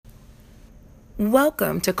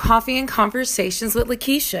Welcome to Coffee and Conversations with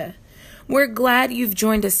Lakeisha. We're glad you've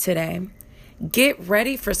joined us today. Get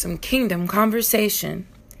ready for some kingdom conversation.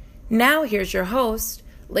 Now here's your host,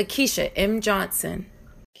 Lakeisha M. Johnson.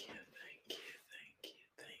 Thank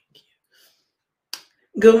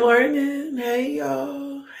you. Good morning. Hey,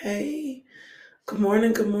 y'all. Hey. Good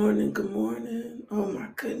morning. Oh, my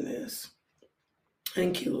goodness.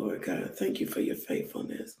 Thank you, Lord God. Thank you for your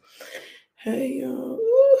faithfulness. Hey, y'all.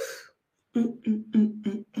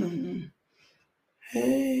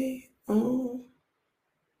 Hey. Oh.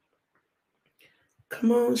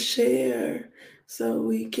 Come on, share so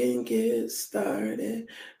we can get started.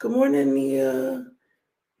 Good morning, Nia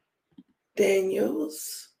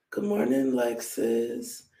Daniels. Good morning,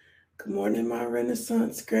 Lexus. Good morning, my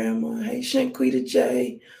Renaissance grandma. Hey, Shanquita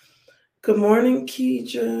J. Good morning,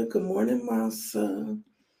 Keidra. Good morning, Masa.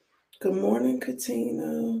 Good morning,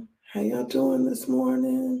 Katina. How y'all doing this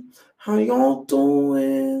morning? How y'all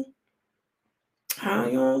doing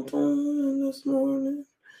this morning?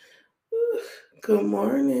 Good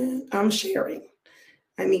morning. I'm sharing.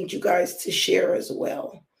 I need you guys to share as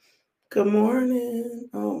well. Good morning.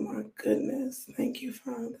 Oh my goodness. Thank you,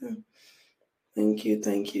 Father. Thank you.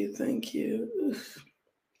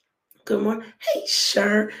 Good morning. Hey,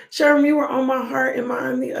 Sherm, you were on my heart and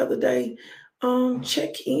mind the other day.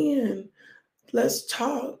 Check in. Let's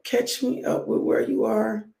talk. Catch me up with where you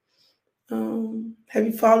are. Have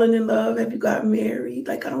you fallen in love? Have you got married?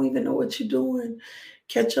 Like, I don't even know what you're doing.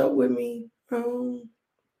 Catch up with me.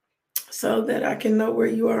 So that I can know where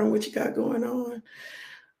you are and what you got going on.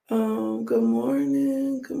 Good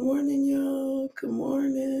morning. Good morning, y'all. Good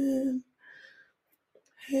morning.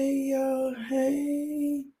 Hey, y'all.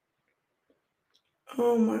 Hey.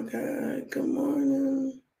 Oh my God. Good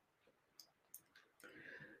morning.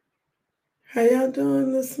 How y'all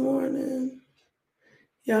doing this morning?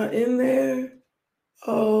 Y'all in there?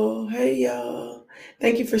 Oh, hey y'all.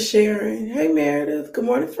 Thank you for sharing. Hey Meredith. Good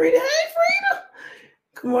morning, Frida. Hey Frida.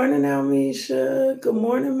 Good morning, Almisha. Good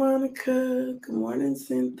morning, Monica. Good morning,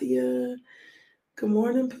 Cynthia. Good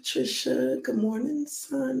morning, Patricia. Good morning,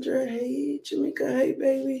 Sandra. Hey, Jamaica. Hey,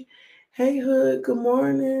 baby. Hey, Hood. Good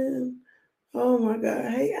morning. Oh my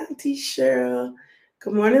God. Hey, Auntie Cheryl.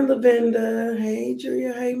 Good morning, Lavenda. Hey,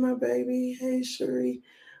 Julia. Hey, my baby. Hey, Cherie.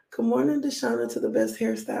 Good morning, Deshauna, to the best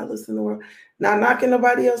hairstylist in the world. Not knocking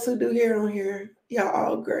nobody else who do hair on here. Y'all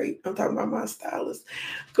all great. I'm talking about my stylist.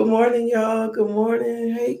 Good morning, y'all. Good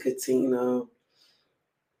morning. Hey, Katina.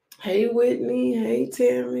 Hey, Whitney. Hey,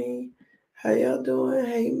 Tammy. How y'all doing?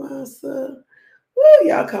 Hey, Masa. Woo,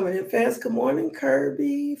 y'all coming in fast. Good morning,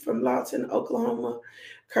 Kirby from Lawton, Oklahoma.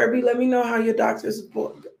 Kirby, let me know how your doctor's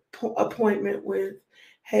appointment went.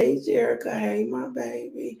 Hey, Jerica. Hey, my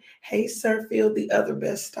baby. Hey, Sirfield, the other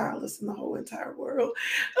best stylist in the whole entire world.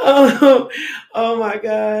 Oh my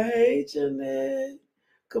God. Hey, Jeanette.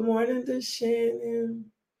 Good morning to Shannon.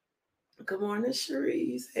 Good morning,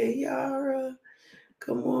 Cherise. Hey, Yara.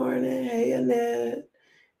 Good morning. Hey, Annette.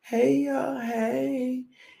 Hey, y'all. Hey.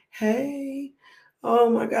 Oh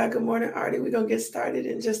my God. Good morning, Artie. We're going to get started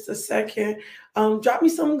in just a second. Drop me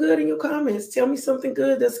something good in your comments. Tell me something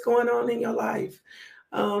good that's going on in your life.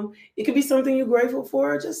 It could be something you're grateful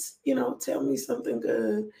for. Just, tell me something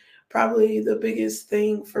good. Probably the biggest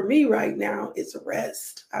thing for me right now is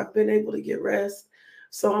rest. I've been able to get rest.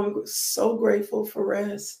 So I'm so grateful for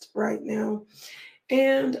rest right now.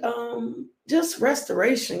 And just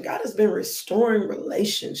restoration. God has been restoring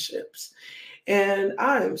relationships. And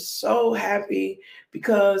I am so happy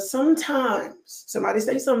because sometimes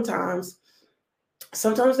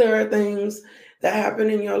there are things that happen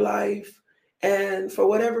in your life. And for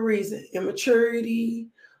whatever reason, immaturity,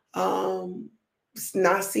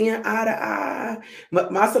 not seeing eye to eye.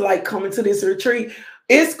 Masa like coming to this retreat.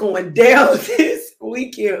 It's going down this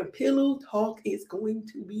weekend. Pillow talk is going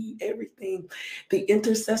to be everything. The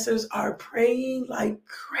intercessors are praying like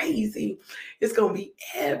crazy. It's going to be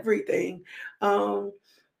everything.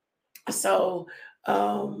 So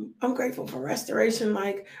I'm grateful for restoration.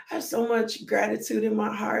 Like, I have so much gratitude in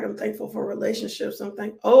my heart. I'm thankful for relationships.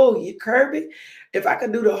 You Kirby, if I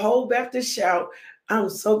could do the whole Baptist shout, I'm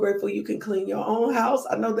so grateful you can clean your own house.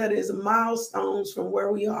 I know that is milestones from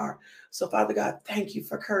where we are. So Father God, thank you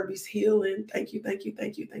for Kirby's healing. Thank you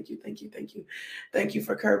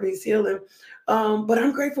for Kirby's healing. But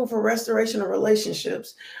I'm grateful for restoration of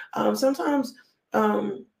relationships. Sometimes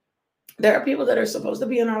there are people that are supposed to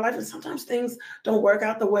be in our life, and sometimes things don't work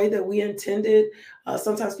out the way that we intended.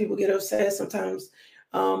 Sometimes people get upset. Sometimes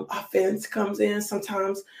offense comes in.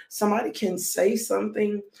 Sometimes somebody can say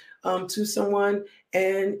something to someone,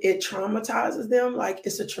 and it traumatizes them, like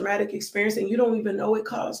it's a traumatic experience and you don't even know it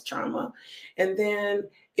caused trauma. And then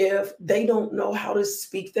if they don't know how to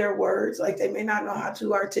speak their words, like they may not know how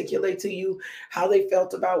to articulate to you how they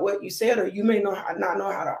felt about what you said, or you may not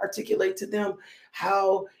know how to articulate to them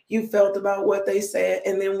how you felt about what they said.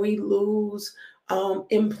 And then we lose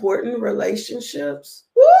important relationships.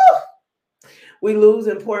 Woo! We lose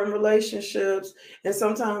important relationships. And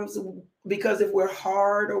sometimes, because if we're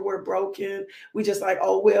hard or we're broken, we just like,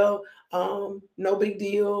 oh, well, no big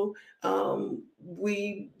deal.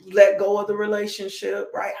 We let go of the relationship,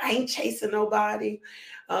 right? I ain't chasing nobody.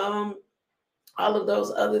 All of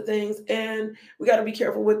those other things. And we got to be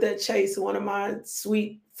careful with that chase. One of my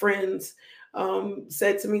sweet friends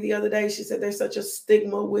said to me the other day, she said, there's such a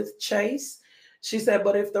stigma with chase. She said,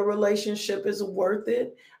 but if the relationship is worth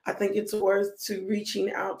it, I think it's worth to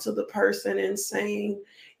reaching out to the person and saying,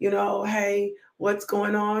 you know, hey, what's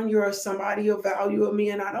going on? You're somebody of value of me,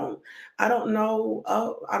 and I don't know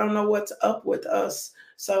what's up with us.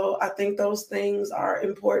 So I think those things are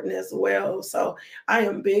important as well. So I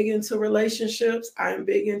am big into relationships. I am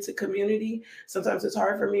big into community. Sometimes it's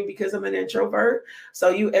hard for me because I'm an introvert. So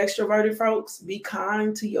you extroverted folks, be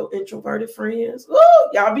kind to your introverted friends. Woo,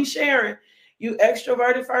 y'all be sharing. You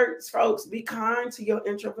extroverted folks, be kind to your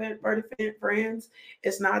introverted friends.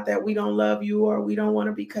 It's not that we don't love you or we don't want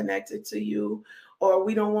to be connected to you or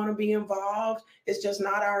we don't want to be involved. It's just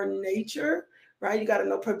not our nature, right? You got to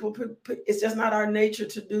know people. It's just not our nature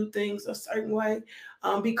to do things a certain way.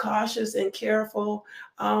 Be cautious and careful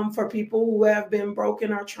for people who have been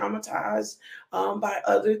broken or traumatized by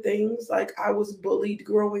other things. Like I was bullied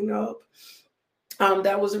growing up.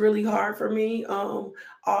 That was really hard for me.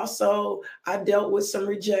 Also, I dealt with some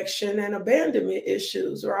rejection and abandonment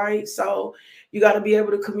issues, right? So you got to be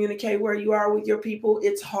able to communicate where you are with your people.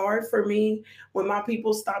 It's hard for me when my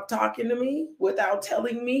people stop talking to me without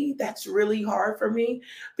telling me. That's really hard for me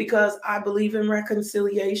because I believe in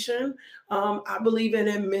reconciliation. I believe in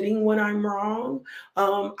admitting when I'm wrong.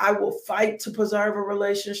 I will fight to preserve a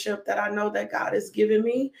relationship that I know that God has given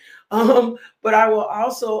me. But I will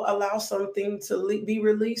also allow something to be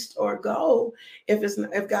released or go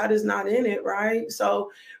if God is not in it, right?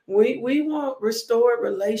 So we want restored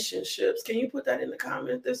relationships. Can you put that in the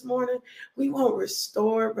comment this morning? We want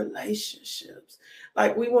restored relationships.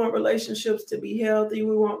 Like we want relationships to be healthy.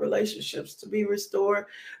 We want relationships to be restored.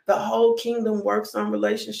 The whole kingdom works on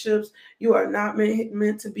relationships. You are not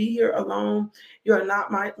meant to be here alone. You are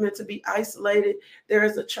not meant to be isolated. There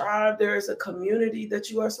is a tribe, there is a community that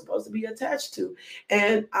you are supposed to be attached to.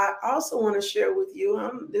 And I also want to share with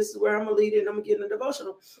you, this is where I'm going to lead it and I'm going to get in a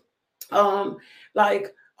devotional.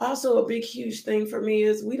 Like also a big, huge thing for me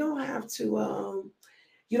is you don't have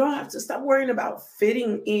to stop worrying about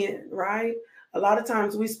fitting in, right? A lot of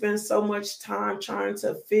times we spend so much time trying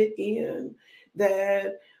to fit in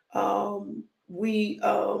that we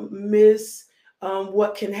miss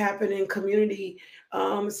what can happen in community.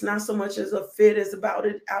 It's not so much as a fit as about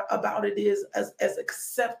it is as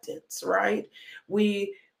acceptance, right?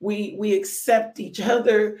 We accept each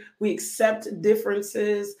other. We accept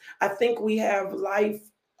differences. I think we have life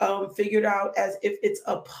figured out as if it's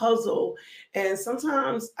a puzzle. And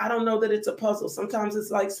sometimes I don't know that it's a puzzle. Sometimes it's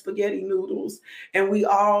like spaghetti noodles and we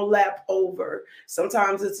all lap over.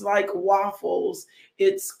 Sometimes it's like waffles.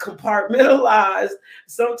 It's compartmentalized.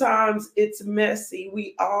 Sometimes it's messy.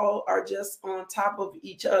 We all are just on top of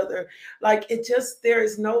each other. Like there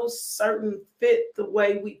is no certain fit the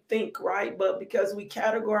way we think, right? But because we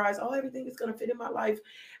categorize, oh, everything is going to fit in my life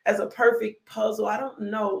as a perfect puzzle. I don't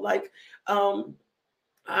know, like,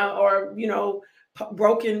 or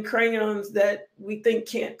broken crayons that we think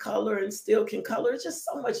can't color and still can color. It's just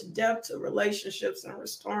so much depth to relationships and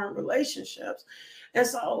restoring relationships. And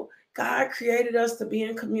so God created us to be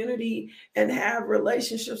in community and have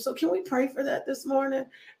relationships. So can we pray for that this morning?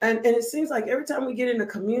 And it seems like every time we get in a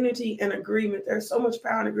community and agreement, there's so much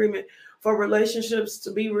power in agreement for relationships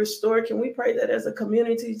to be restored. Can we pray that as a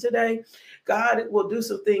community today, God will do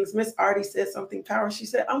some things? Miss Artie said something powerful. She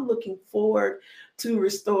said, I'm looking forward to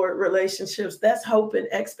restored relationships. That's hope and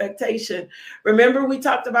expectation. Remember, we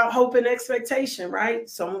talked about hope and expectation, right?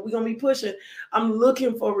 So we're going to be pushing. I'm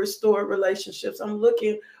looking for restored relationships. I'm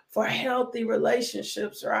looking for healthy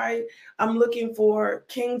relationships, right? I'm looking for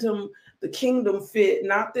the kingdom fit,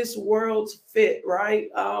 not this world's fit, right?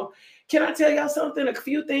 Can I tell y'all something? A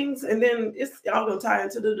few things, and then it's all gonna tie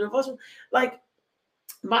into the devotion. Like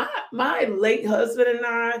my late husband and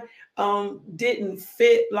I didn't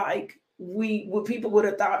fit like what people would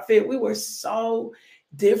have thought fit. We were so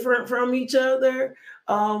different from each other.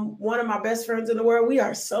 One of my best friends in the world, we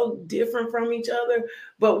are so different from each other,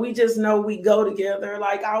 but we just know we go together.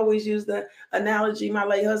 Like I always use the analogy, my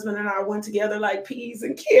late husband and I went together like peas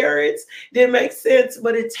and carrots. Didn't make sense,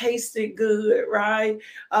 but it tasted good, right?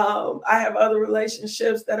 I have other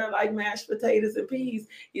relationships that are like mashed potatoes and peas.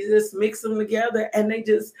 You just mix them together and they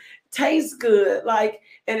just taste good. Like,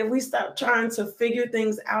 and if we stop trying to figure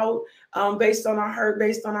things out based on our hurt,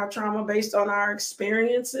 based on our trauma, based on our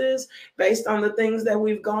experiences, based on the things that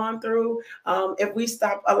we've gone through, if we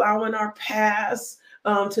stop allowing our past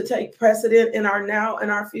to take precedent in our now and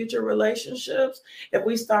our future relationships, if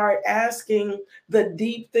we start asking the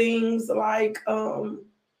deep things like, the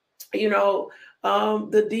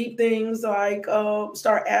deep things like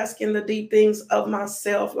start asking the deep things of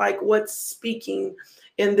myself, like what's speaking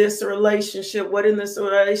in this relationship, what in this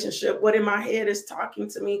relationship, what in my head is talking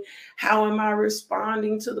to me, how am I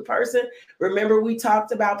responding to the person? Remember, we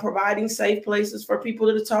talked about providing safe places for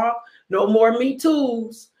people to talk. No more Me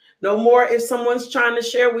Too's. No more if someone's trying to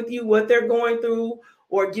share with you what they're going through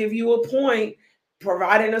or give you a point,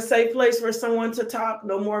 providing a safe place for someone to talk.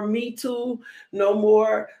 No more Me Too. No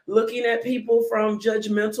more looking at people from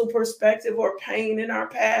judgmental perspective or pain in our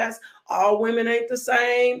past. All women ain't the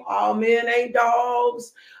same. All men ain't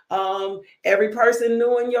dogs. Every person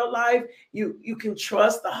new in your life, you can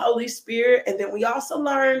trust the Holy Spirit. And then we also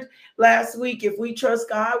learned last week, if we trust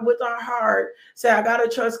God with our heart, say, I got to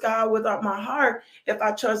trust God with my heart. If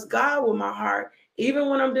I trust God with my heart, even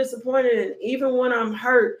when I'm disappointed and even when I'm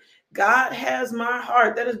hurt, God has my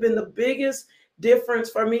heart. That has been the biggest difference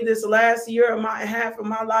for me this last year of my half of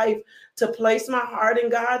my life, to place my heart in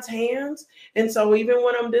God's hands. And so even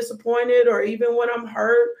when I'm disappointed, or even when I'm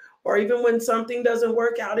hurt, or even when something doesn't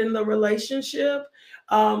work out in the relationship,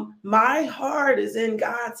 my heart is in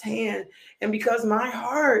God's hand. And because my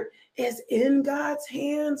heart is in God's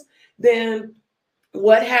hands, then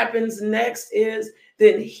what happens next is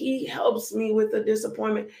then he helps me with the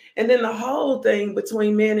disappointment. And then the whole thing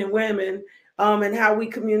between men and women, and how we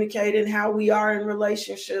communicate and how we are in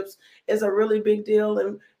relationships is a really big deal.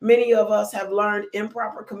 And many of us have learned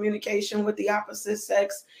improper communication with the opposite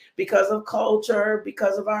sex because of culture,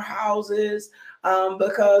 because of our houses,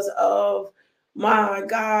 because of, my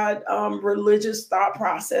God, religious thought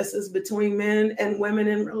processes between men and women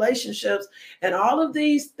in relationships. And all of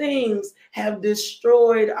these things have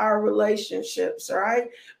destroyed our relationships, right?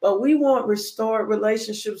 But we want restored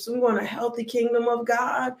relationships. We want a healthy kingdom of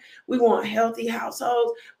God. We want healthy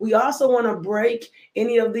households. We also want to break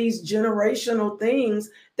any of these generational things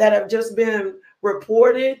that have just been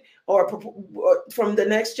reported or from the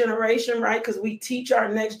next generation, right? Because we teach our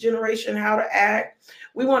next generation how to act.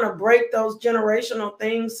 We want to break those generational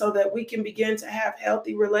things so that we can begin to have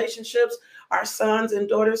healthy relationships. Our sons and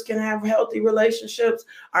daughters can have healthy relationships.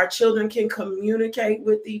 Our children can communicate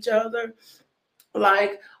with each other.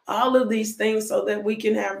 Like all of these things so that we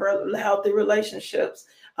can have healthy relationships,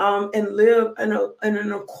 and live in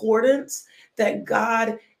an accordance that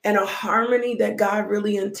God, and a harmony that God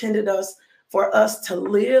really intended for us to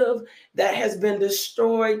live, that has been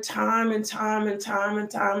destroyed time and time and time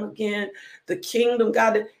and time again. The kingdom,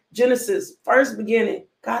 God, Genesis, first beginning,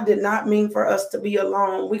 God did not mean for us to be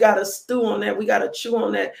alone. We got to stew on that. We got to chew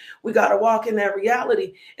on that. We got to walk in that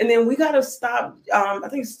reality. And then we got to stop. I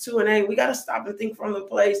think it's 2:8. We got to stop and think from the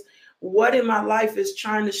place, what in my life is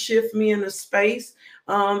trying to shift me in a space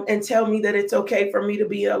and tell me that it's okay for me to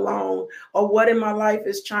be alone? Or what in my life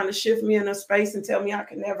is trying to shift me in a space and tell me I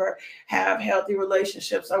can never have healthy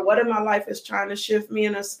relationships? Or what in my life is trying to shift me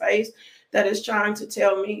in a space that is trying to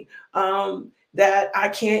tell me that I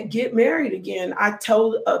can't get married again? I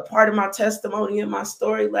told a part of my testimony in my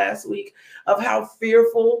story last week of how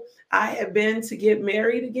fearful I have been to get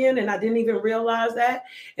married again, and I didn't even realize that.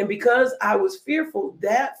 And because I was fearful,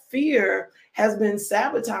 that fear has been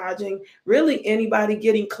sabotaging really anybody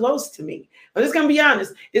getting close to me. I'm just gonna be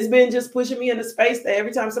honest. It's been just pushing me in a space that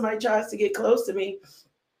every time somebody tries to get close to me,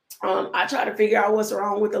 I try to figure out what's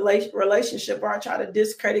wrong with the relationship, or I try to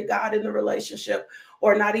discredit God in the relationship,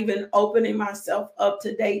 or not even opening myself up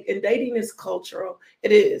to date. And dating is cultural.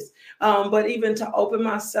 It is. But even to open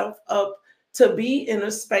myself up to be in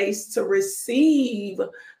a space to receive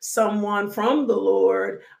someone from the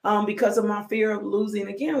Lord, because of my fear of losing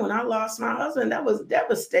again. When I lost my husband, that was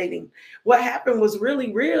devastating. What happened was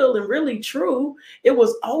really real and really true. It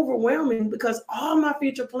was overwhelming because all my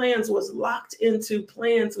future plans was locked into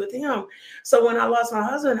plans with him. So when I lost my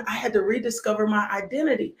husband, I had to rediscover my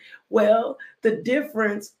identity. Well, the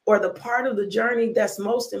difference, or the part of the journey that's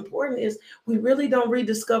most important, is we really don't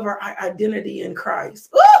rediscover our identity in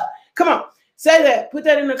Christ. Ooh! Come on, say that. Put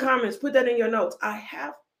that in the comments. Put that in your notes. I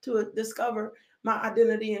have to discover my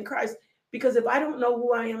identity in Christ, because if I don't know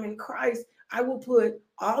who I am in Christ, I will put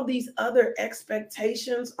all these other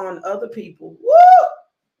expectations on other people. Woo!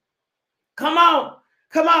 Come on.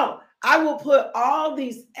 Come on. I will put all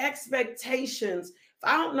these expectations. If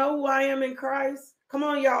I don't know who I am in Christ, come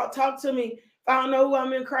on, y'all, talk to me. If I don't know who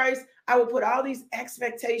I'm in Christ, I will put all these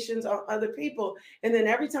expectations on other people. And then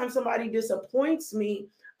every time somebody disappoints me,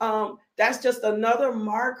 that's just another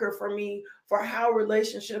marker for me for how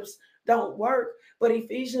relationships don't work. But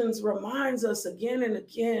Ephesians reminds us again and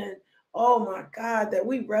again, oh my God, that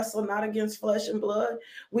we wrestle not against flesh and blood.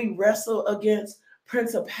 We wrestle against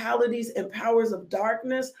principalities and powers of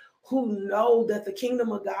darkness, who know that the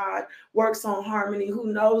kingdom of God works on harmony,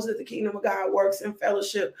 who knows that the kingdom of God works in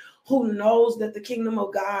fellowship, who knows that the kingdom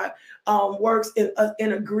of God works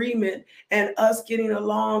in agreement, and us getting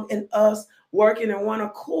along and us working in one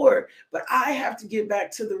accord. But I have to get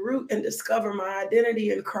back to the root and discover my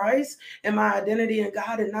identity in Christ and my identity in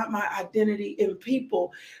God, and not my identity in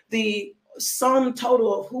people. The sum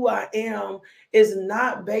total of who I am is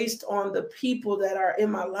not based on the people that are in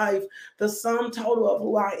my life. The sum total of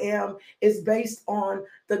who I am is based on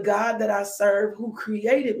the God that I serve, who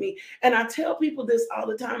created me. And I tell people this all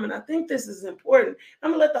the time, and I think this is important.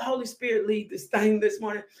 I'm gonna let the Holy Spirit lead this thing this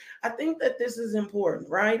morning. I think that this is important,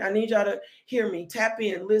 right? I need y'all to hear me, tap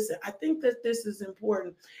in, listen. I think that this is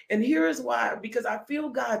important. And here is why, because I feel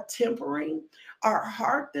God tempering our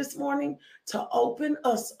heart this morning to open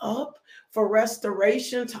us up for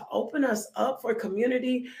restoration, to open us up for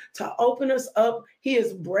community, to open us up. He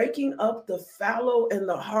is breaking up the fallow and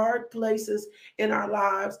the hard places in our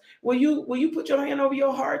lives. Will you put your hand over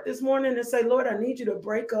your heart this morning and say, Lord, I need you to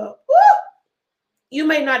break up. Woo! You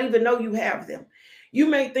may not even know you have them. You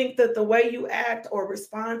may think that the way you act or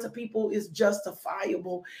respond to people is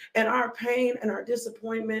justifiable. And our pain and our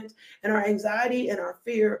disappointment and our anxiety and our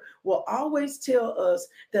fear will always tell us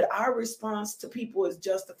that our response to people is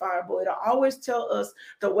justifiable. It'll always tell us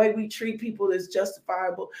the way we treat people is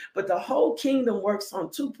justifiable. But the whole kingdom works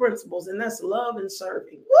on two principles, and that's love and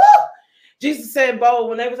serving. Woo! Jesus said, Bo,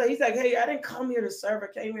 when they was like, he's like, hey, I didn't come here to serve. I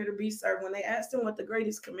came here to be served. When they asked him what the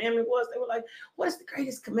greatest commandment was, they were like, what is the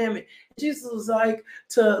greatest commandment? Jesus was like,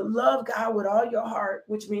 to love God with all your heart,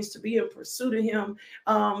 which means to be in pursuit of him,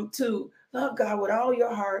 to love God with all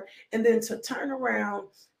your heart, and then to turn around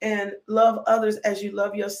and love others as you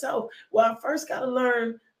love yourself. Well, I first got to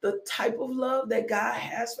learn the type of love that God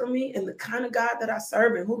has for me and the kind of God that I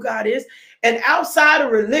serve and who God is. And outside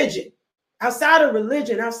of religion,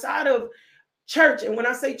 outside of church. And when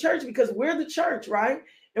I say church, because we're the church, right?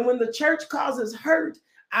 And when the church causes hurt,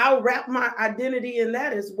 I'll wrap my identity in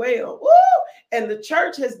that as well. Woo! And the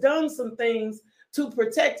church has done some things to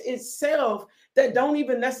protect itself that don't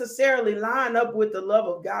even necessarily line up with the love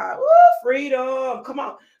of God. Woo! Freedom. Come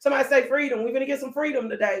on. Somebody say freedom. We're going to get some freedom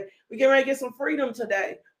today. We're getting ready to get some freedom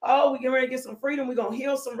today. Oh, we're getting ready to get some freedom. We're going to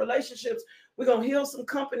heal some relationships. We're going to heal some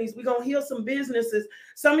companies. We're going to heal some businesses.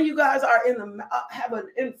 Some of you guys are have an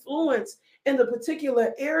influence in the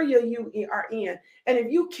particular area you are in. And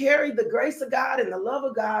if you carry the grace of God and the love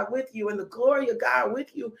of God with you and the glory of God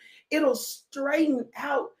with you, it'll straighten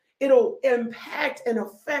out. It'll impact and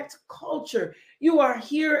affect culture. You are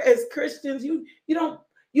here as Christians. You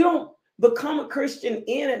don't become a Christian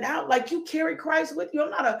in and out. Like, you carry Christ with you.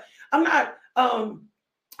 I'm not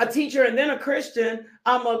a teacher and then a Christian.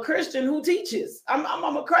 I'm a Christian who teaches. I'm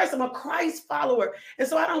a Christ follower. And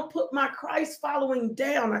so I don't put my Christ following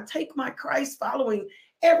down. I take my Christ following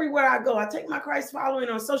everywhere I go. I take my Christ following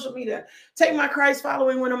on social media. Take my Christ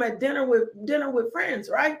following when I'm at dinner with friends,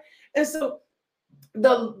 right? And so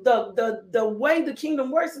the way the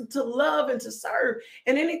kingdom works is to love and to serve.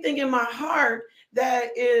 And anything in my heart that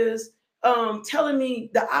is telling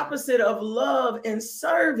me the opposite of love and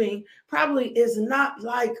serving probably is not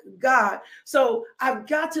like God. So I've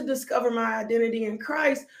got to discover my identity in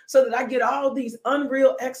Christ so that I get all these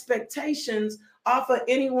unreal expectations off of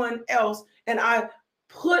anyone else, and I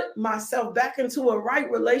put myself back into a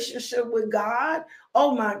right relationship with God.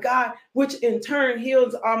 Oh my God, which in turn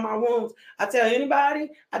heals all my wounds. I tell anybody,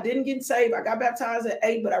 I didn't get saved. I got baptized at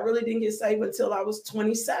 8, but I really didn't get saved until I was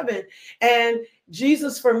 27. And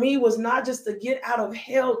Jesus for me was not just a get out of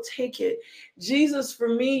hell ticket. Jesus for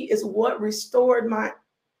me is what restored my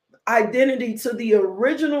identity to the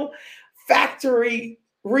original factory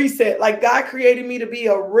reset. Like, God created me to be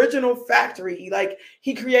original factory. Like,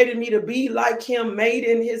 he created me to be like him, made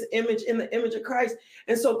in his image, in the image of Christ.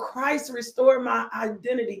 And so Christ restored my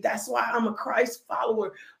identity. That's why I'm a Christ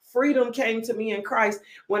follower freedom came to me in Christ.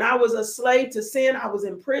 When I was a slave to sin, I was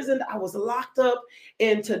imprisoned. I was locked up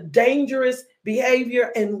into dangerous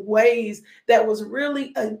behavior and ways that was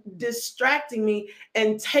really distracting me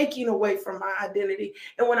and taking away from my identity.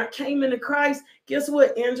 And when I came into Christ, guess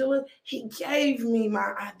what, Angela? He gave me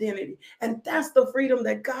my identity. And that's the freedom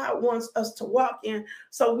that God wants us to walk in,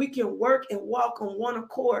 so we can work and walk on one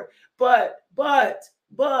accord. But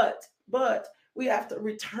we have to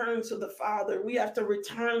return to the Father. We have to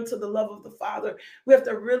return to the love of the Father. We have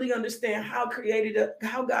to really understand how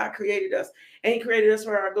God created us, and He created us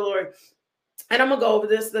for our glory. And I'm going to go over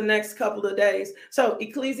this the next couple of days. So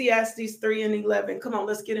Ecclesiastes 3:11. Come on,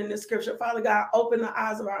 let's get in this scripture. Father God, open the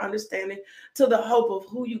eyes of our understanding to the hope of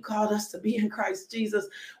who you called us to be in Christ Jesus.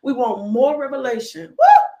 We want more revelation,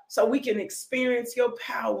 so we can experience your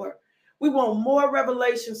power. We want more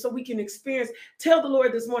revelation so we can experience. Tell the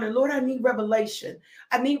Lord this morning, Lord, I need revelation.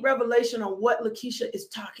 I need revelation on what Lakeisha is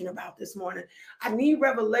talking about this morning. I need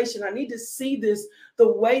revelation. I need to see this the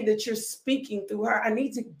way that you're speaking through her. I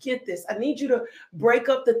need to get this. I need you to break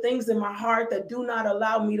up the things in my heart that do not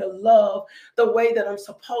allow me to love the way that I'm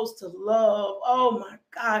supposed to love. Oh my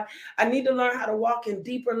God. I need to learn how to walk in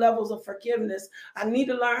deeper levels of forgiveness. I need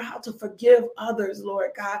to learn how to forgive others,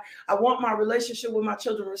 Lord God. I want my relationship with my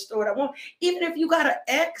children restored. I want, even if you got an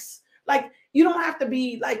ex, like, you don't have to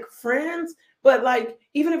be like friends, but like,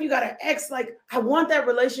 even if you got an ex, like, I want that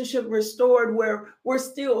relationship restored where we're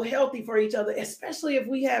still healthy for each other, especially if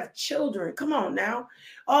we have children. Come on now.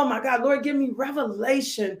 Oh my God, Lord, give me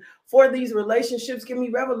revelation for these relationships. Give me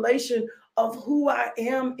revelation of who I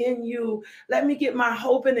am in you. Let me get my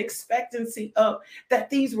hope and expectancy up that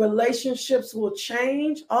these relationships will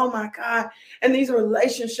change. Oh my God. And these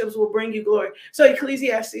relationships will bring you glory. So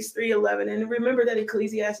Ecclesiastes 3:11. And remember that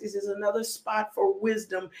Ecclesiastes is another spot for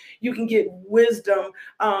wisdom. You can get wisdom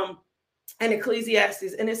and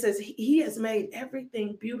Ecclesiastes. And it says, he has made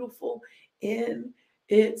everything beautiful in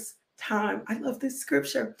its time. I love this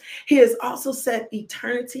scripture. He has also set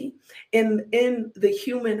eternity in the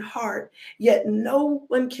human heart, yet no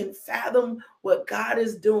one can fathom what God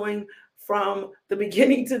is doing from the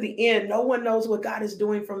beginning to the end. No one knows what God is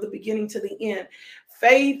doing from the beginning to the end.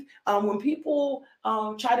 Faith, when people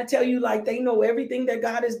try to tell you like they know everything that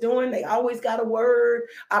God is doing, they always got a word.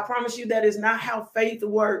 I promise you that is not how faith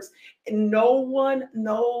works. And no one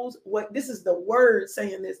knows what, this is the word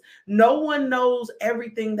saying this. No one knows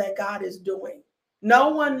everything that God is doing. No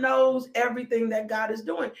one knows everything that God is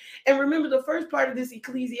doing. And remember, the first part of this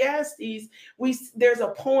Ecclesiastes, there's a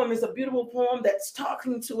poem, it's a beautiful poem that's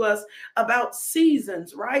talking to us about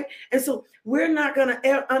seasons, right? And so we're not going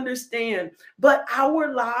to understand, but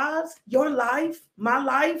our lives, your life, my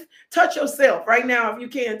life, touch yourself right now if you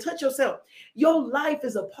can, touch yourself. Your life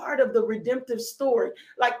is a part of the redemptive story.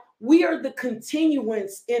 Like, we are the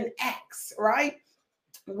continuance in Acts, right?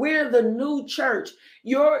 We're the new church.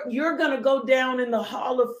 You're going to go down in the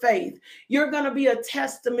hall of faith. You're going to be a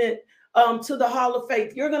testament to the hall of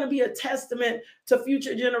faith. You're going to be a testament to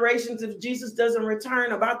future generations if Jesus doesn't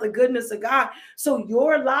return about the goodness of God. So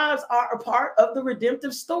your lives are a part of the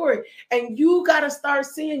redemptive story. And you got to start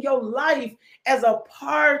seeing your life as a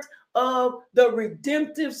part of the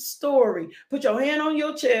redemptive story. Put your hand on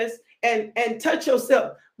your chest and touch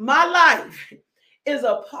yourself. My life is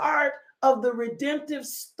a part of the redemptive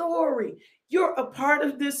story. You're a part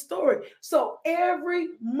of this story. So every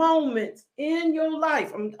moment in your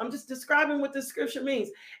life, I'm just describing what the scripture means.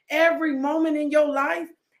 Every moment in your life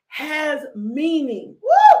has meaning.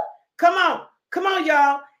 Woo! Come on,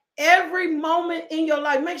 y'all. Every moment in your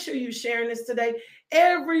life, make sure you're sharing this today.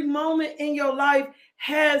 Every moment in your life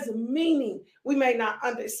has meaning. We may not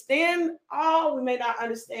understand all, we may not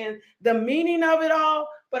understand the meaning of it all,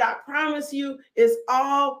 but I promise you, it's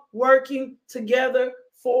all working together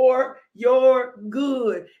for your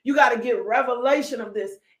good. You got to get revelation of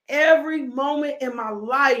this. Every moment in my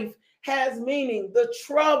life has meaning. The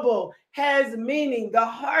trouble has meaning. The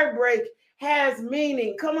heartbreak has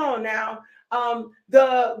meaning. Come on now.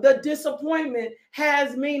 The disappointment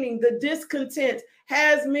has meaning. The discontent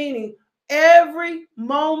has meaning. Every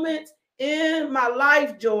moment in my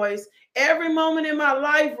life, Joyce, every moment in my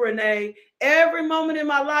life, Renee, every moment in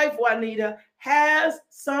my life, Juanita, has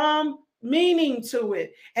some meaning to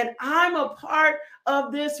it. And I'm a part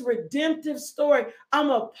of this redemptive story.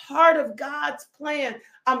 I'm a part of God's plan.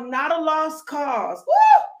 I'm not a lost cause.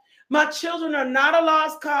 Woo! My children are not a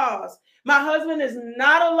lost cause. My husband is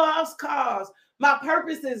not a lost cause. My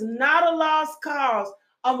purpose is not a lost cause.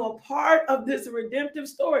 I'm a part of this redemptive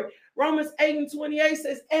story. Romans 8:28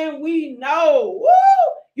 says, and we know,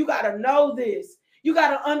 woo, you got to know this. You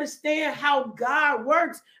got to understand how God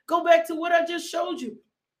works. Go back to what I just showed you.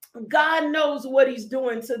 God knows what he's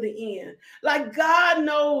doing to the end. Like God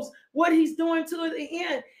knows what he's doing to the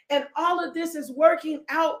end. And all of this is working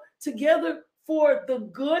out together for the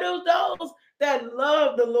good of those that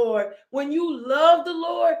love the Lord. When you love the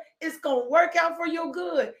Lord, it's going to work out for your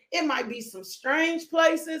good. It might be some strange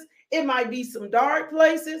places. It might be some dark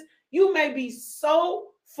places. You may be so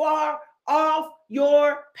far off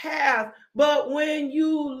your path. But when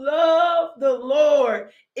you love the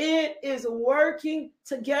Lord, it is working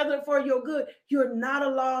together for your good. You're not a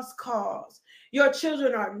lost cause. Your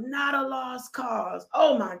children are not a lost cause.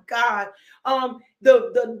 Oh my God.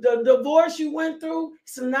 The divorce you went through,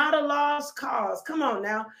 it's not a lost cause. Come on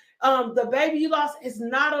now. The baby you lost is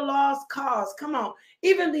not a lost cause. Come on.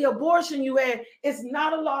 Even the abortion you had is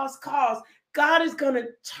not a lost cause. God is going to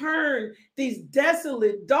turn these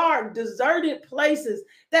desolate, dark, deserted places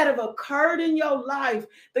that have occurred in your life.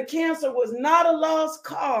 The cancer was not a lost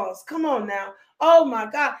cause. Come on now. Oh my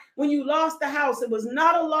God. When you lost the house, it was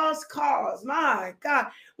not a lost cause. My God.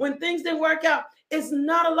 When things didn't work out, it's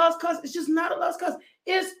not a lost cause. It's just not a lost cause.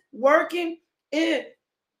 It's working in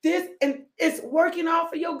this, and it's working out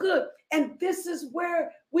for your good. And this is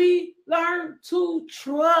where we learn to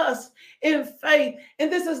trust in faith.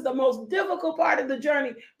 And this is the most difficult part of the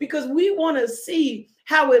journey because we want to see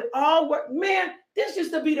how it all works. Man, this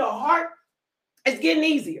used to be the hard. It's getting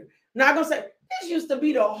easier. Not going to say, this used to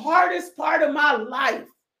be the hardest part of my life.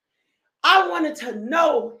 I wanted to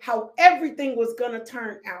know how everything was going to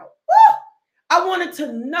turn out. Woo! I wanted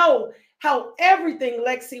to know how everything,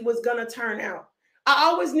 Lexi, was going to turn out. I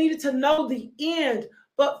always needed to know the end,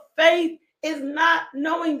 but faith is not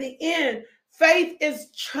knowing the end. Faith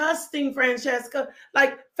is trusting, Francesca.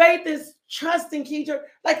 Like faith is trusting, Keitra.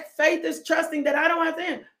 Like faith is trusting that I don't have to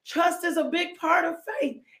end. Trust is a big part of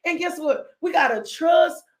faith. And guess what? We got to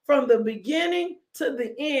trust from the beginning to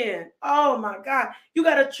the end. Oh my God. You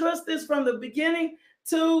got to trust this from the beginning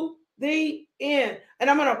to the end. And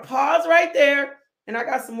I'm going to pause right there. And I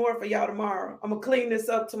got some more for y'all tomorrow. I'm going to clean this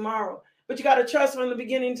up tomorrow. But you got to trust from the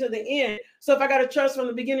beginning to the end. So if I got to trust from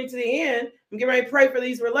the beginning to the end, I'm getting ready to pray for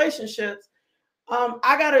these relationships.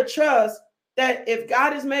 I got to trust that if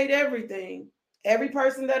God has made everything, every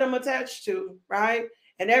person that I'm attached to, right?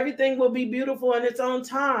 And everything will be beautiful in its own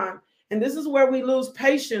time. And this is where we lose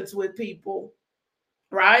patience with people,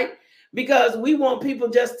 right? Because we want people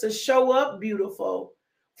just to show up beautiful,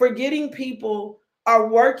 forgetting people are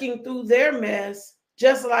working through their mess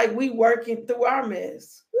just like we working through our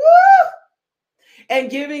mess. Woo! And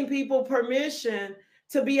giving people permission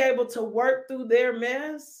to be able to work through their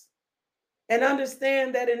mess and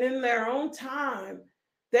understand that in their own time,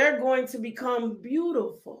 they're going to become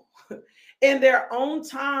beautiful. In their own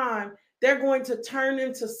time, they're going to turn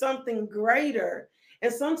into something greater.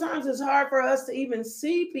 And sometimes it's hard for us to even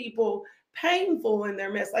see people painful in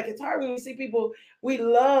their mess. Like it's hard when we see people we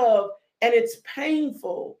love and it's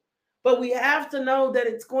painful. But we have to know that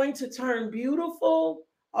it's going to turn beautiful.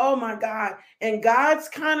 Oh my God. And God's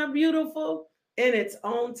kind of beautiful in its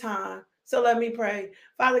own time. So let me pray.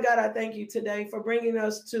 Father God, I thank you today for bringing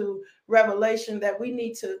us to revelation that we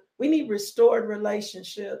need restored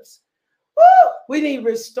relationships. Woo! We need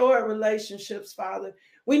restored relationships, Father.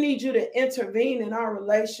 We need you to intervene in our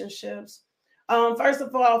relationships. First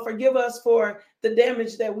of all, forgive us for the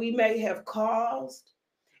damage that we may have caused.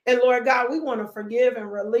 And Lord God, we want to forgive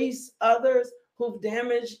and release others who've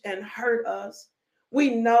damaged and hurt us.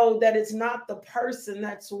 We know that it's not the person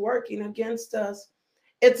that's working against us.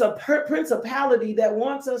 It's a principality that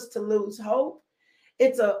wants us to lose hope.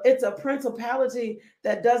 It's a principality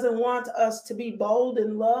that doesn't want us to be bold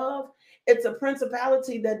in love. It's a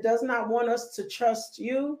principality that does not want us to trust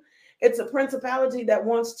you. It's a principality that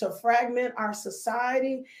wants to fragment our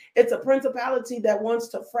society. It's a principality that wants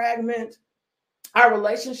to fragment our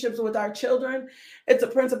relationships with our children. It's a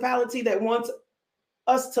principality that wants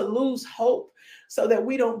us to lose hope so that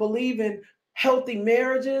we don't believe in healthy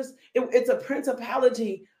marriages. It's a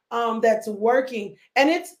principality that's working, and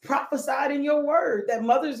it's prophesied in your word that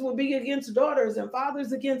mothers will be against daughters and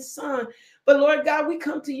fathers against sons. But Lord God, we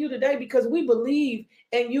come to you today because we believe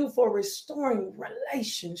in you for restoring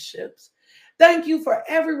relationships. Thank you for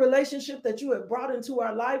every relationship that you have brought into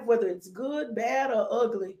our life, whether it's good, bad, or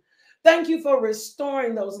ugly. Thank you for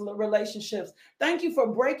restoring those relationships. Thank you for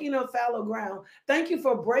breaking up fallow ground. Thank you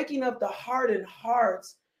for breaking up the hardened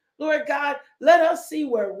hearts. Lord God, let us see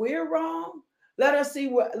where we're wrong. Let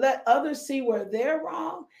others see where they're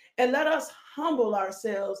wrong, and let us humble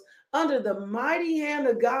ourselves under the mighty hand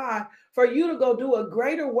of God for you to go do a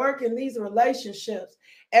greater work in these relationships.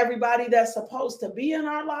 Everybody that's supposed to be in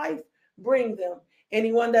our life, bring them.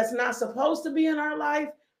 Anyone that's not supposed to be in our life,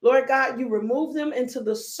 Lord God, you remove them into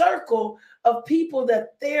the circle of people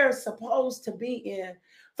that they're supposed to be in.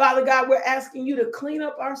 Father God, we're asking you to clean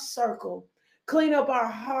up our circle, clean up our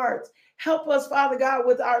hearts. Help us, Father God,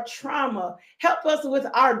 with our trauma. Help us with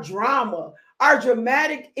our drama, our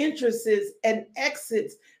dramatic interests and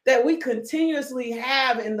exits that we continuously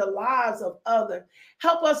have in the lives of others.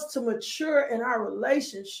 Help us to mature in our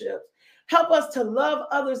relationships. Help us to love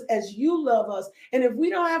others as you love us. And if we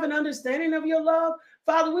don't have an understanding of your love,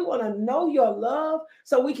 Father, we want to know your love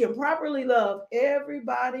so we can properly love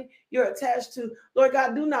everybody you're attached to. Lord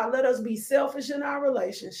God, do not let us be selfish in our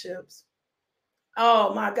relationships.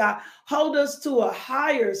 Oh my God, hold us to a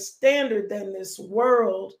higher standard than this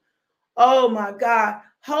world. Oh my God,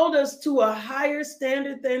 hold us to a higher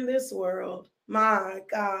standard than this world. My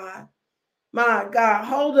God,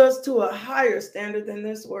 hold us to a higher standard than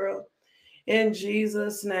this world. In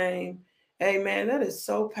Jesus' name, amen. That is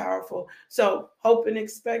so powerful. So, hope and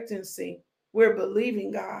expectancy. We're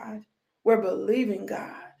believing God. We're believing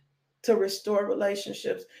God to restore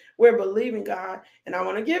relationships. We're believing God. And I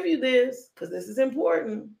want to give you this because this is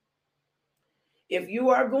important. If you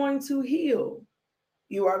are going to heal,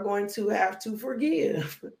 you are going to have to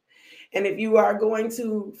forgive. And if you are going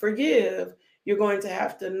to forgive, you're going to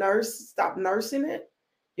have to stop nursing it.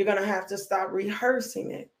 You're going to have to stop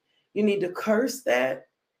rehearsing it. You need to curse that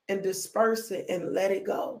and disperse it and let it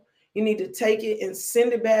go. You need to take it and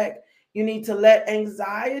send it back. You need to let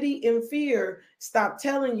anxiety and fear stop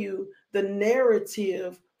telling you the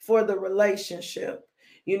narrative for the relationship.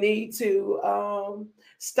 You need to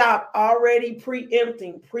stop already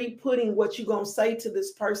preempting, pre-putting what you're going to say to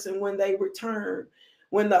this person when they return.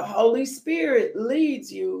 When the Holy Spirit leads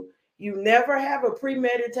you, you never have a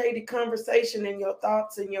premeditated conversation in your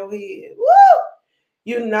thoughts in your head. Woo!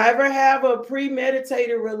 You never have a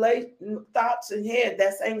premeditated thoughts in head.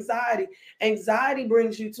 That's anxiety. Anxiety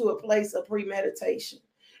brings you to a place of premeditation.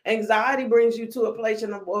 Anxiety brings you to a place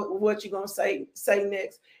of what you're going to say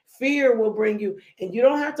next. Fear will bring you, and you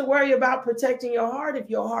don't have to worry about protecting your heart if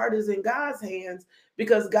your heart is in God's hands,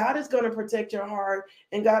 because God is going to protect your heart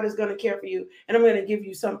and God is going to care for you. And I'm going to give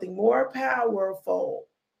you something more powerful,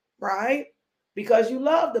 right? Because you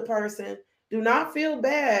love the person. Do not feel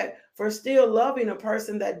bad for still loving a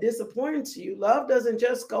person that disappoints you. Love doesn't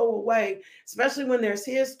just go away, especially when there's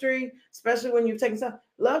history, especially when you've taken some.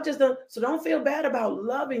 Love just doesn't. So don't feel bad about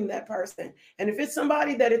loving that person. And if it's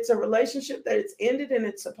somebody that it's a relationship that it's ended and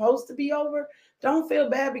it's supposed to be over, don't feel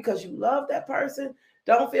bad because you love that person.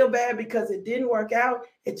 Don't feel bad because it didn't work out.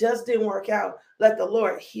 It just didn't work out. Let the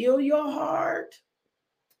Lord heal your heart.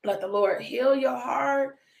 Let the Lord heal your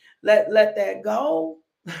heart. Let that go.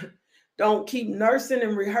 Don't keep nursing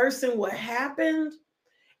and rehearsing what happened,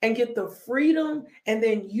 and get the freedom. And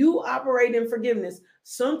then you operate in forgiveness.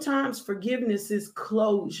 Sometimes forgiveness is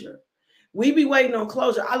closure. We be waiting on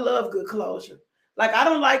closure. I love good closure. Like, I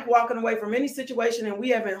don't like walking away from any situation and we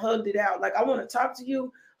haven't hugged it out. Like, I want to talk to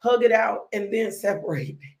you, hug it out, and then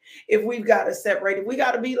separate. If we've got to separate, if we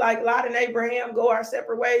got to be like Lot and Abraham, go our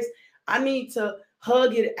separate ways, I need to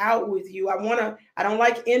hug it out with you. I don't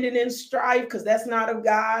like ending in strife because that's not of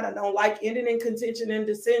God. I don't like ending in contention and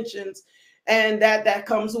dissensions. And that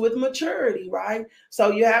comes with maturity, right?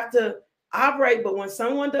 So you have to operate. But when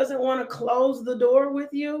someone doesn't want to close the door with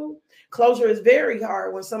you, closure is very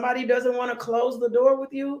hard. When somebody doesn't want to close the door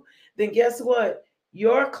with you, then guess what?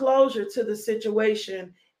 Your closure to the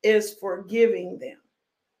situation is forgiving them.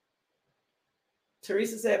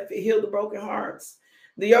 Teresa said, heal the broken hearts.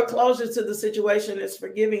 Your closure to the situation is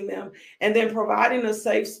forgiving them and then providing a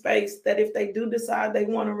safe space that if they do decide they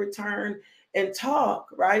want to return and talk,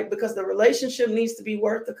 right? Because the relationship needs to be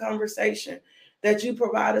worth the conversation, that you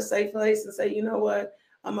provide a safe place and say, you know what,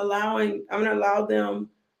 I'm going to allow them,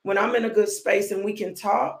 when I'm in a good space and we can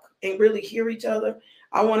talk and really hear each other,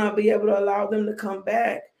 I want to be able to allow them to come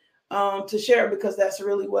back to share, because that's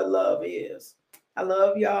really what love is. I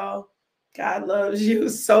love y'all. God loves you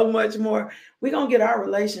so much more. We're going to get our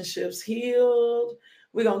relationships healed.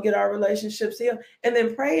 We're going to get our relationships healed. And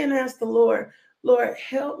then pray and ask the Lord, Lord,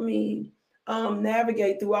 help me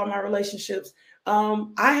navigate through all my relationships. I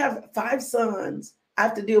have 5 sons. I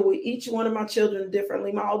have to deal with each one of my children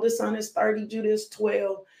differently. My oldest son is 30, Judah is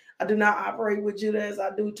 12. I do not operate with Judah as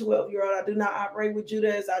I do 12-year-old. I do not operate with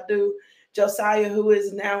Judah as I do Josiah, who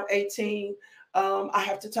is now 18. I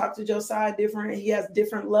have to talk to Josiah different. He has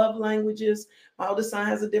different love languages. My oldest son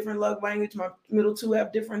has a different love language. My middle two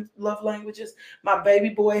have different love languages. My baby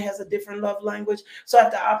boy has a different love language. So I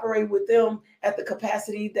have to operate with them at the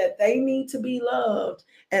capacity that they need to be loved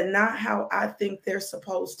and not how I think they're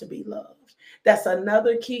supposed to be loved. That's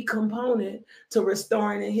another key component to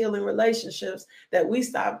restoring and healing relationships, that we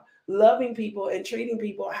stop loving people and treating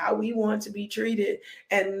people how we want to be treated,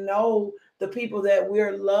 and know the people that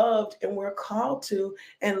we're loved and we're called to,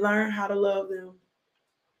 and learn how to love them.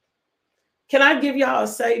 Can I give y'all a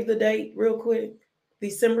save the date real quick?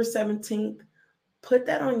 December 17th. Put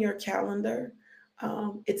that on your calendar.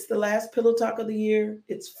 It's the last Pillow Talk of the year.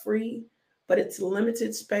 It's free, but it's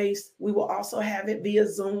limited space. We will also have it via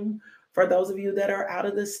Zoom for those of you that are out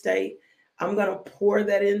of the state. I'm going to pour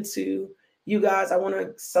that into you guys. I want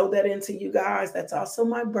to sow that into you guys. That's also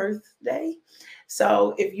my birthday.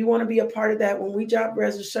 So if you want to be a part of that, when we drop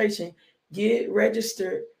registration, get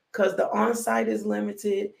registered, because the on-site is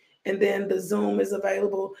limited and then the Zoom is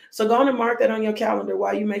available. So go on and mark that on your calendar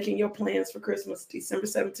while you're making your plans for Christmas. December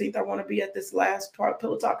 17th, I want to be at this last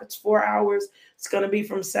Pillow Talk. It's 4 hours. It's going to be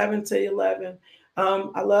from 7 to 11.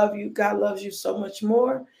 I love you. God loves you so much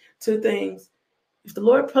more. 2 things. If the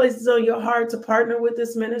Lord places on your heart to partner with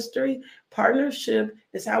this ministry, partnership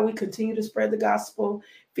is how we continue to spread the gospel,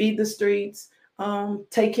 feed the streets,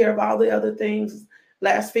 take care of all the other things.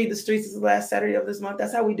 Last Feed the Streets is the last Saturday of this month.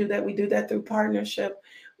 That's how we do that. We do that through partnership.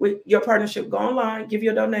 With your partnership, go online, give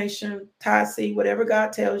your donation, tithe, seed, whatever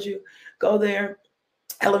God tells you. Go there,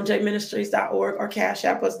 lmjministries.org, or Cash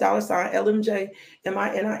App us $LMJ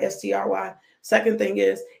MINISTRY. Second thing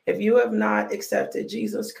is, if you have not accepted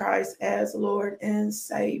Jesus Christ as Lord and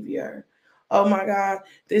Savior, oh my God,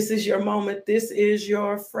 this is your moment. This is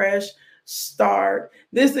your fresh start.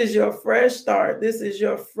 This is your fresh start. This is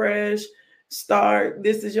your fresh start.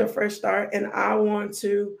 This is your fresh start. And I want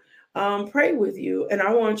to pray with you, and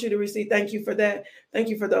I want you to receive. Thank you for that. Thank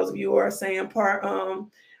you for those of you who are saying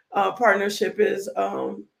partnership is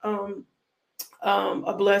a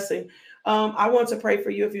blessing. I want to pray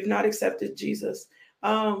for you if you've not accepted Jesus.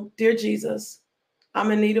 Dear Jesus,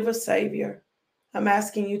 I'm in need of a Savior. I'm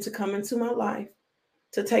asking you to come into my life,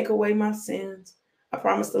 to take away my sins. I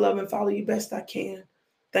promise to love and follow you best I can.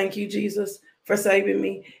 Thank you, Jesus, for saving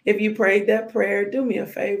me. If you prayed that prayer, do me a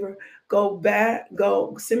favor. Go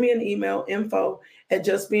send me an email,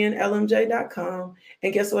 info@justbeinglmj.com.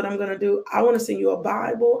 And guess what I'm going to do? I want to send you a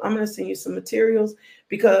Bible. I'm going to send you some materials,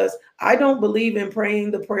 because I don't believe in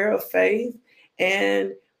praying the prayer of faith.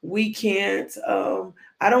 And we can't,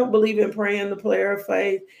 I don't believe in praying the prayer of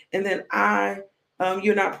faith. And then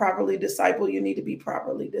you're not properly discipled. You need to be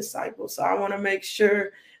properly discipled. So I want to make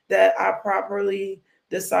sure that I properly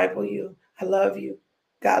disciple you. I love you.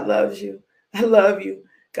 God loves you. I love you.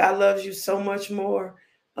 God loves you so much more.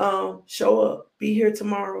 Show up. Be here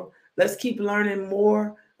tomorrow. Let's keep learning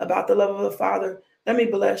more about the love of the Father. Let me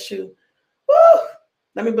bless you. Woo!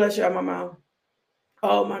 Let me bless you out my mouth.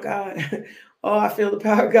 Oh my God. Oh, I feel the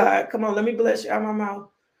power of God. Come on, let me bless you out my mouth.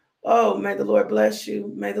 Oh, may the Lord bless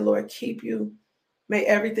you. May the Lord keep you. May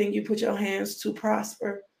everything you put your hands to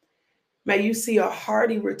prosper. May you see a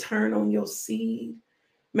hearty return on your seed.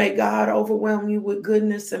 May God overwhelm you with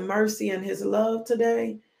goodness and mercy and his love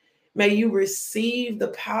today. May you receive the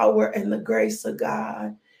power and the grace of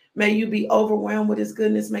God. May you be overwhelmed with his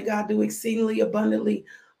goodness. May God do exceedingly abundantly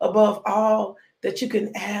above all that you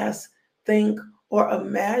can ask, think, or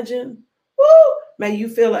imagine. Woo! May you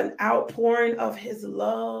feel an outpouring of his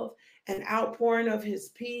love, an outpouring of his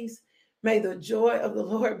peace. May the joy of the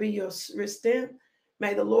Lord be your strength.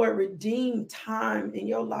 May the Lord redeem time in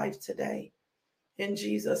your life today. In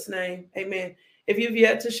Jesus' name, amen. If you've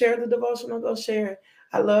yet to share the devotional, go share it.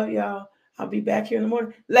 I love y'all. I'll be back here in the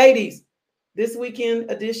morning. Ladies, this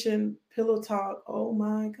weekend edition Pillow Talk. Oh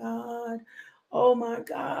my God. Oh my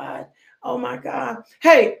God. Oh my God.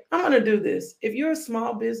 Hey, I'm going to do this. If you're a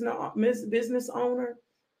small business owner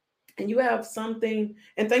and you have something,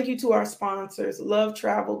 and thank you to our sponsors, Love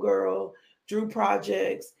Travel Girl, Drew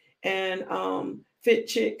Projects, and Fit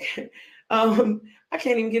Chick. I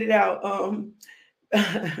can't even get it out.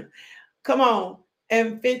 Come on.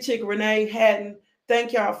 And Fit Chick, Renee Hatton.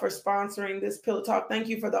 Thank y'all for sponsoring this Pillow Talk. Thank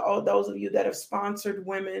you for all those of you that have sponsored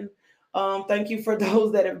women. Thank you for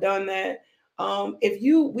those that have done that.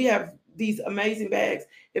 We have these amazing bags.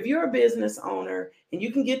 If you're a business owner and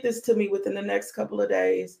you can get this to me within the next couple of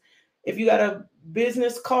days, if you got a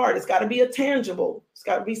business card, it's got to be a tangible. It's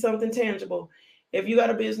got to be something tangible. If you got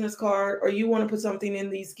a business card or you want to put something in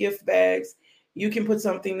these gift bags, you can put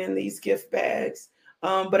something in these gift bags.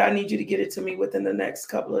 But I need you to get it to me within the next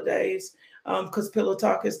couple of days. because Pillow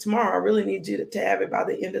Talk is tomorrow. I really need you to have it by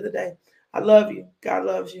the end of the day. I love you. God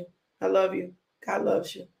loves you. I love you. God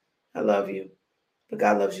loves you. I love you. But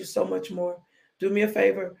God loves you so much more. Do me a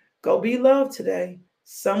favor. Go be loved today.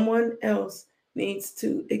 Someone else needs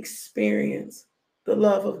to experience the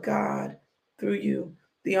love of God through you.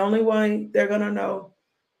 The only way they're going to know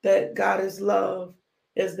that God is love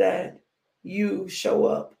is that you show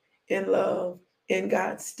up in love in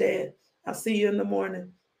God's stead. I'll see you in the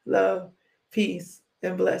morning. Love, peace,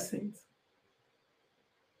 and blessings.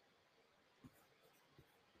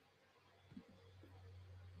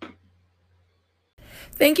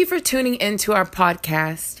 Thank you for tuning into our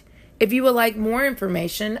podcast. If you would like more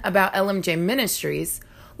information about LMJ Ministries,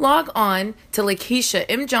 log on to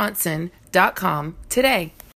LakeishaMJohnson.com today.